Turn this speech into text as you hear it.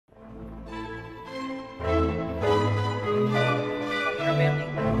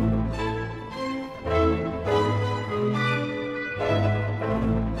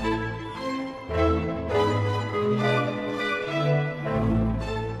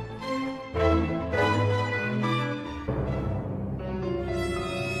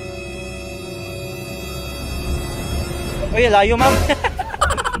Uy, layo ma'am.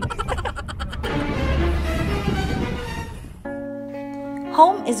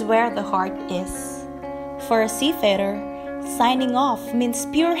 Home is where the heart is. For a seafarer, signing off means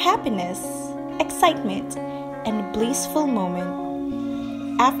pure happiness, excitement, and a blissful moment.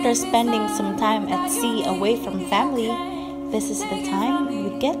 After spending some time at sea away from family, this is the time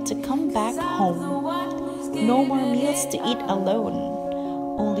we get to come back home. No more meals to eat alone,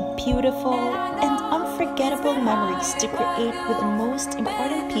 only beautiful and unforgettable memories to create with the most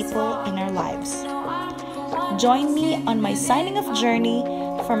important people in our lives. Join me on my signing off journey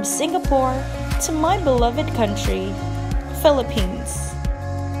from Singapore to my beloved country, Philippines.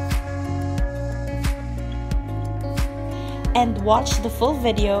 And watch the full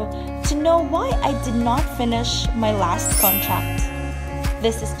video to know why I did not finish my last contract.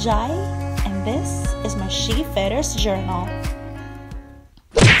 This is Jai, and this is my Shefarer's journal.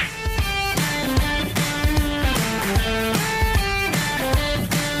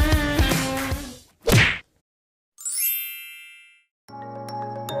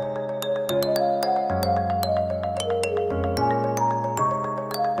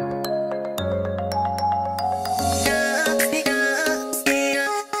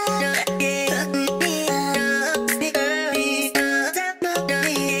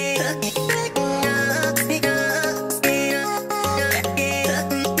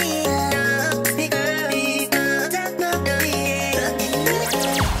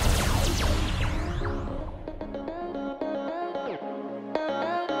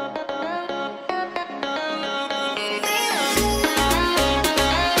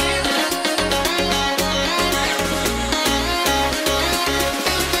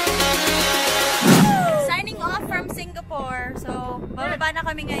 So, bababa na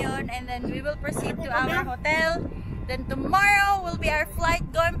kami ngayon and then we will proceed to our hotel. Then tomorrow will be our flight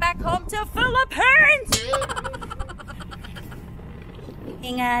going back home to Philippines!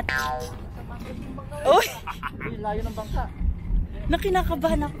 Ingat! Uy! Layo ng bangka.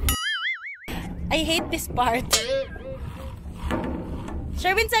 Nakinakabahan ako. I hate this part.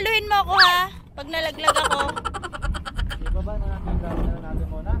 Sherwin, saluhin mo ako ha! Pag nalaglag ako. Ibaba na natin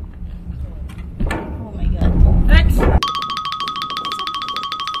muna. Oh my God. Next!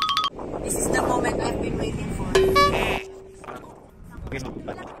 This is the moment I've been waiting for.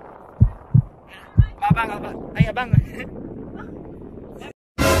 Abang. Ay, abang.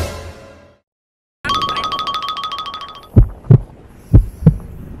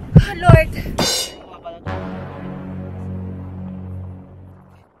 Oh, Lord.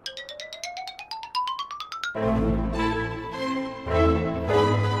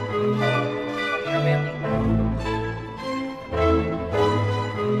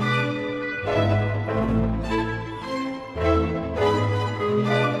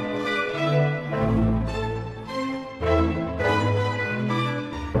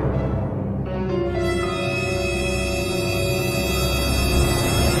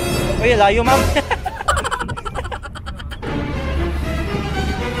 Uy, layo ma'am.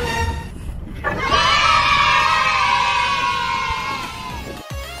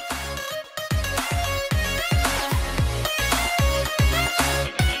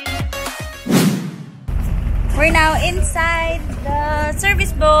 We're now inside the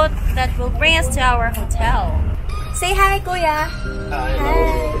service boat that will bring us to our hotel. Say hi, Kuya. Hi.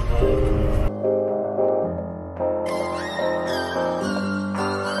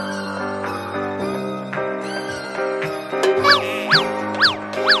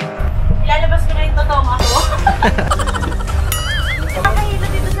 Ilalabas ko na yung totoong ako. Nakahilo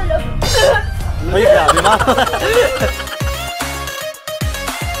dito sa loob. Uy, grabe ma'am.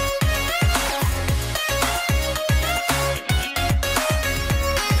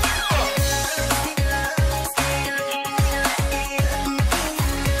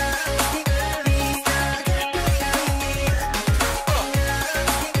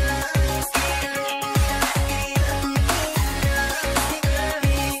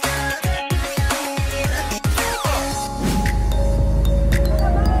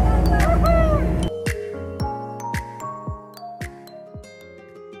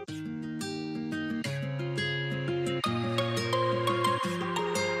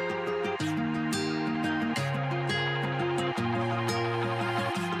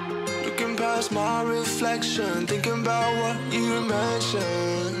 Past my reflection, thinking about what you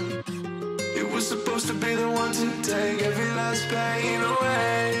mentioned. It was supposed to be the one to take every last pain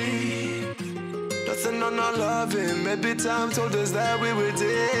away. Nothing on our loving, maybe time told us that we were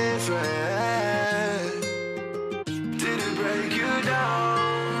different. Did it break you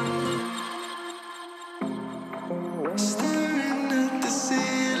down? Staring at the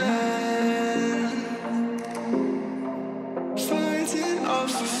ceiling.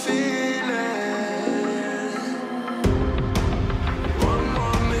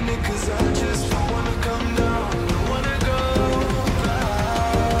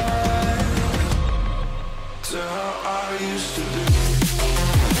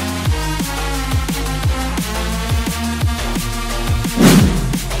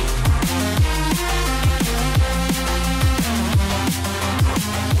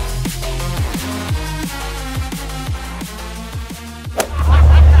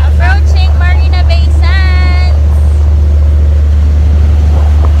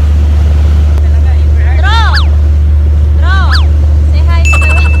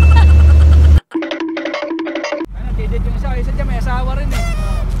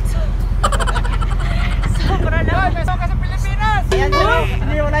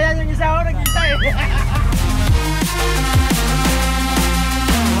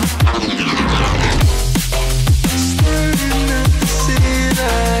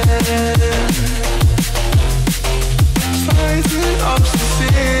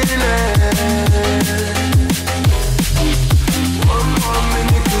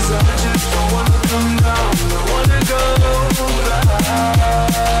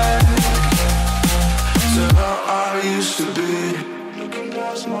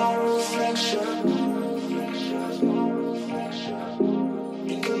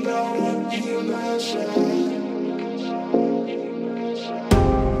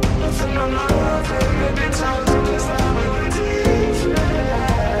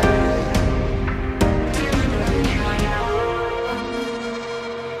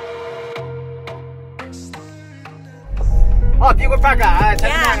 Oh, people park. Yeah,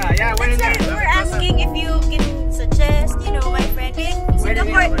 Yeah, that's why we're asking if you can suggest, you know, my friend.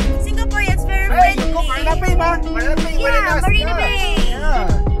 Singapore, it's very Hey, friendly. you go Marina Bay, ma. Marina Bay, Yeah, Marina Bay. Yeah.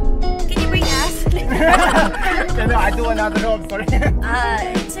 Can you bring us? No, I do another road, sorry.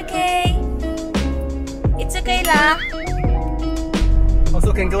 It's okay. It's okay lah.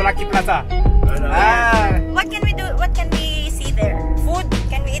 Also can go Lucky Plaza. What can we do? What can we see there? Food?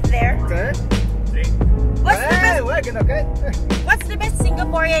 Can we eat there? Good. What's the best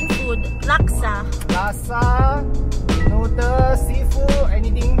Singaporean food? Laksa. Laksa, noodles, seafood,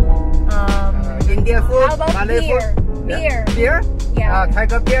 anything. Indian food, How about Malay beer? food. Beer. Beer? Yeah.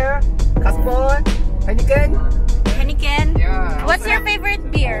 Tiger beer, Casbon, Heineken. Heineken. Yeah. What's your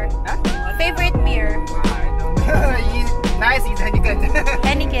favorite beer? Huh? Favorite beer? I don't know. Nice is Heineken.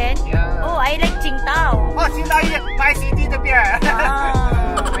 Heineken? Yeah. Oh, I like Qingdao. Oh, Qingdao, my city the beer.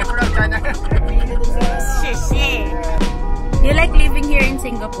 I'm from China. You like living here in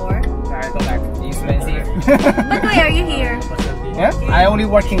Singapore? I don't like it. It's expensive. But why are you here? Yeah? I only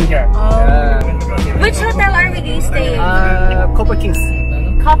working here. Oh. Which hotel are we staying? Couple Kings.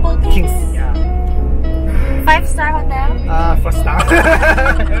 Couple Kings. Yeah. 5-star hotel? 4-star.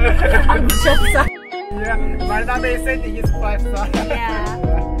 Just Yeah, Marina Bay City is 5-star. yeah.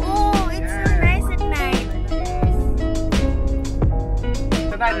 Oh, it's so nice at night.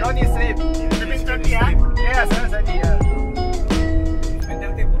 Tonight, no need sleep. 7:30, yeah? Yeah, 7:30, yeah.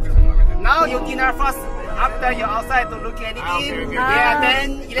 Now you dinner first. After you outside to look at anything. Yeah,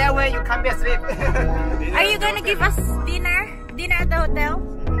 then 11 you come back sleep. Are you gonna give us dinner? Dinner at the hotel?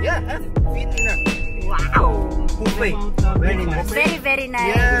 Yeah, have free dinner. Wow. Buffet. Very nice. Very, very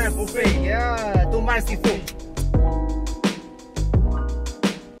nice. Yeah, buffet. Yeah, too much seafood.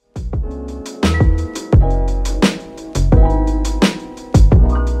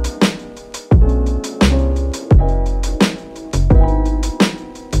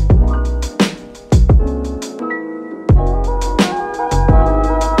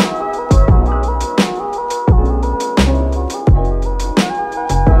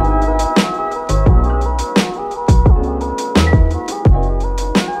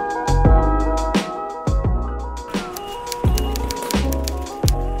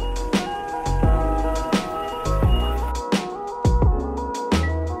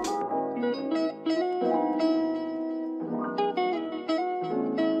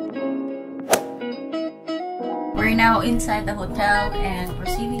 We're now inside the hotel and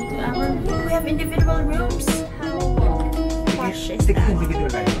proceeding to our room. We have individual rooms. How posh is that?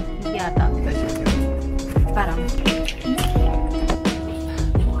 Yeah, parang.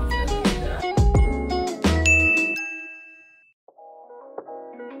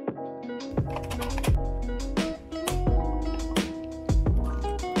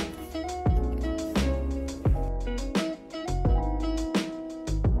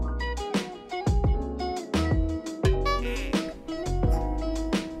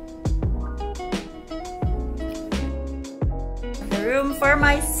 Room for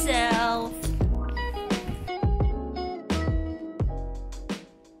myself.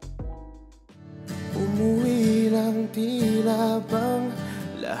 Umuwi lang tila bang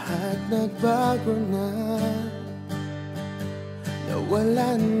lahat nagbago na.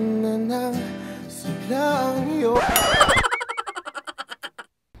 Nawalan na ng sigla ang iyong.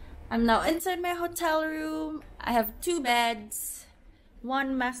 I'm now inside my hotel room. I have 2 beds.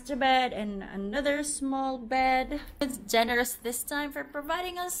 One master bed and another small bed. It's generous this time for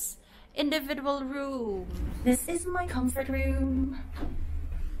providing us individual room. This is my comfort room.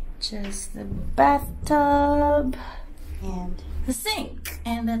 Just the bathtub and the sink,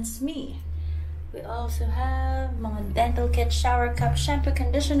 and that's me. We also have mga dental kit, shower cup, shampoo,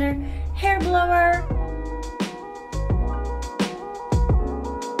 conditioner, hair blower.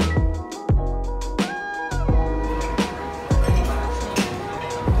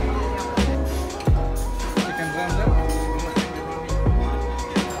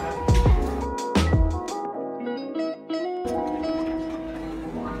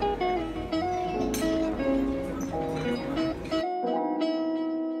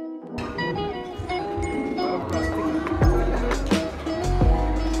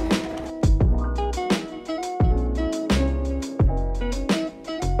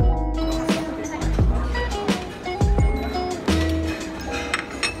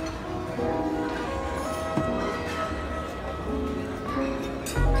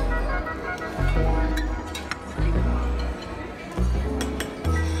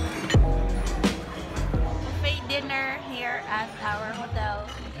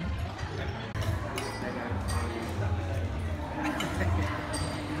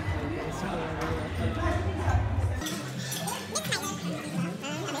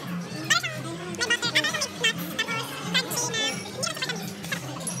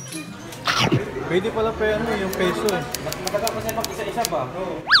 Pwede pala pa ano, yung peso eh. Nakatapos na pag isa-isa ba?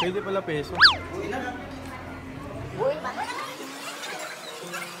 Pwede pala peso. Uwi na.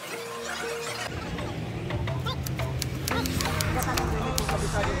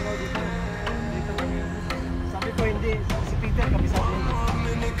 Sabi ko hindi, si Peter kabisado niya.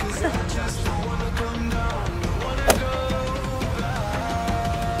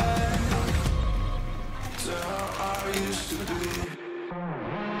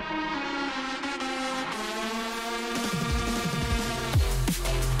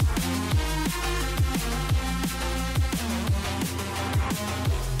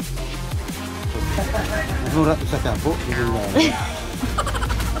 Nurat sa sabo, gitu ya.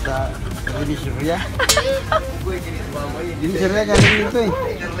 Sa ini Surya. Ini Surya kan itu.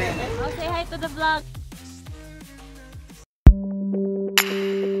 Oh, say hi to the vlog.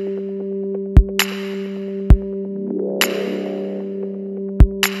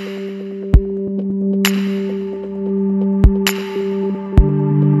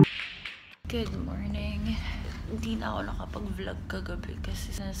 Good morning. Hindi na ako nakapag-vlog kagabi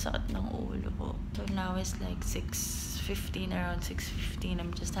kasi nasakit ng ulo ko. So now it's like 6:15, around 6:15.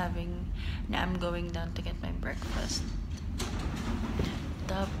 I'm going down to get my breakfast.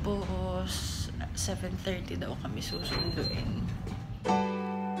 Tapos 7:30 daw kami susunduin.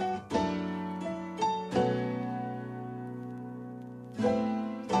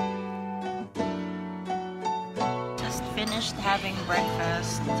 Just finished having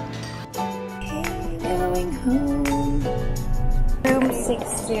breakfast. Going home. Room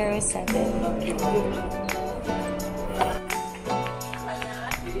 607.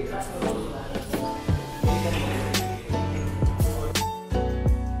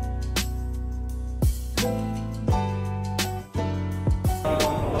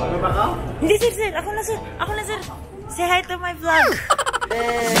 Hindi, sir. Ako na, sir. Say hi to my vlog.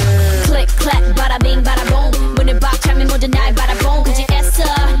 Click, clack, bada bing, bada boom. 문을 박 차면 모든 날 바라본 굳이 애써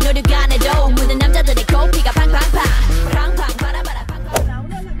노력안 해도 모든 남자들의 고피가 팡팡팡 팡팡 바라바라 팡팡.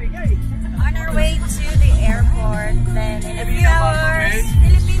 On our way to the airport, then in a few hours,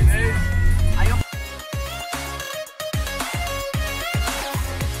 Philippines.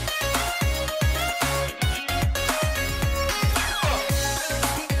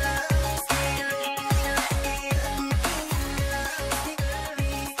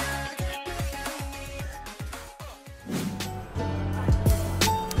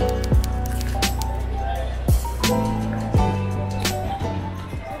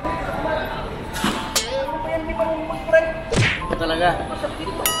 Talaga.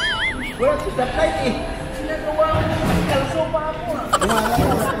 Wala si flight eh. Sinagawa ko ng kalso pa ako ah.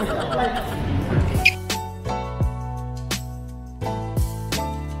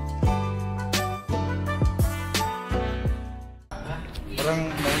 Parang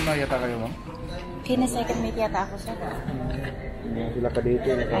nauna yata kayo, ma'am? Kina second mate yata ako, sir. Sila ka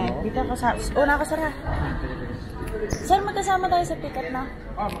dito. Dito ako sa... Una ako, sir, ha? Sir, magkasama tayo sa pick-up na.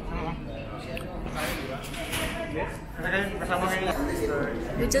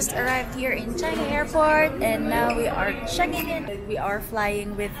 We just arrived here in Changi Airport and now we are checking in. We are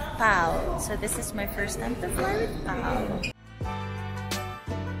flying with PAL. So this is my first time to fly with PAL.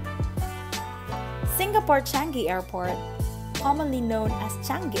 Singapore Changi Airport, commonly known as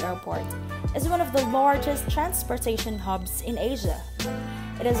Changi Airport, is one of the largest transportation hubs in Asia.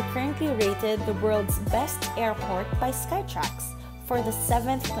 It is currently rated the world's best airport by Skytrax for the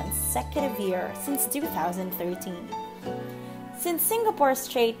 7th consecutive year since 2013. Since Singapore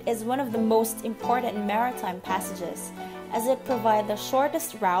Strait is one of the most important maritime passages, as it provides the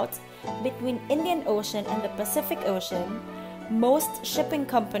shortest route between Indian Ocean and the Pacific Ocean, most shipping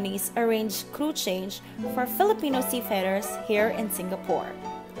companies arrange crew change for Filipino seafarers here in Singapore.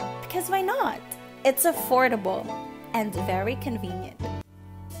 Because why not? It's affordable and very convenient.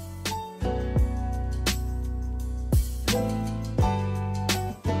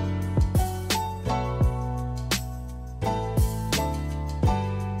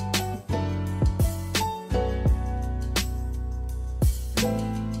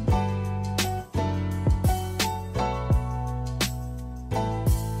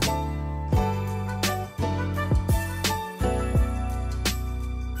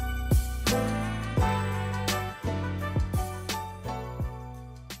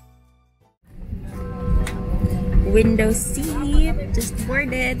 Window seat, just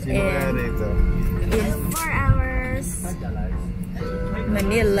boarded in 4 hours.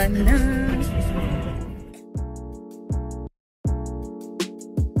 Manila na.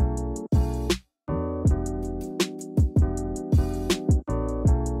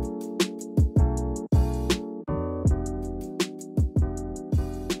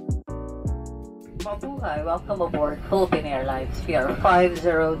 Mabuhay. Welcome aboard Philippine Airlines. We are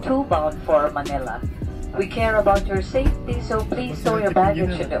 502 bound for Manila. We care about your safety, so please store your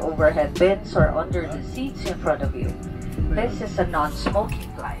baggage in the overhead bins or under the seats in front of you. This is a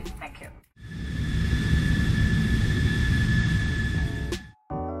non-smoking flight. Thank you.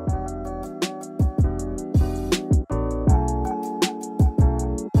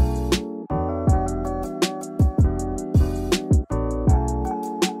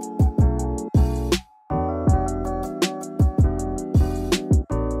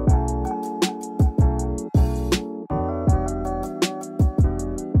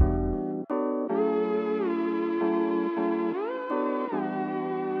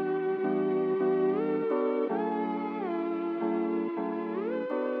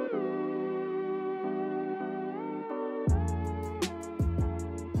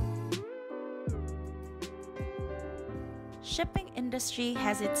 Shipping industry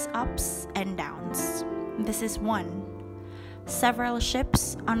has its ups and downs. This is one. Several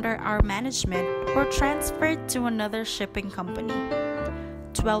ships under our management were transferred to another shipping company,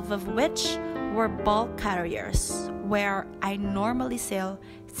 12 of which were bulk carriers, where I normally sail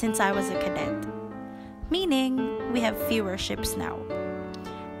since I was a cadet, meaning we have fewer ships now.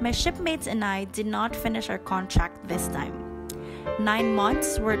 My shipmates and I did not finish our contract this time. 9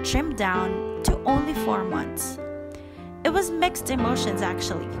 months were trimmed down to only 4 months. It was mixed emotions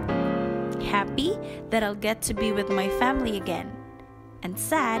actually. Happy that I'll get to be with my family again, and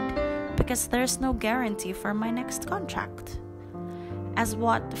sad because there's no guarantee for my next contract. As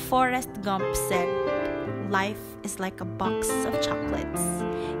what Forrest Gump said, life is like a box of chocolates.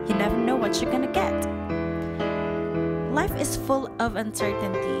 You never know what you're gonna get. Life is full of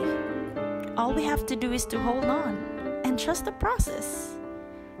uncertainty. All we have to do is to hold on and trust the process.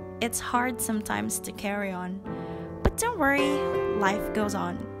 It's hard sometimes to carry on, but don't worry, life goes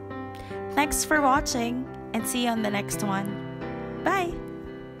on. Thanks for watching and see you on the next one. Bye!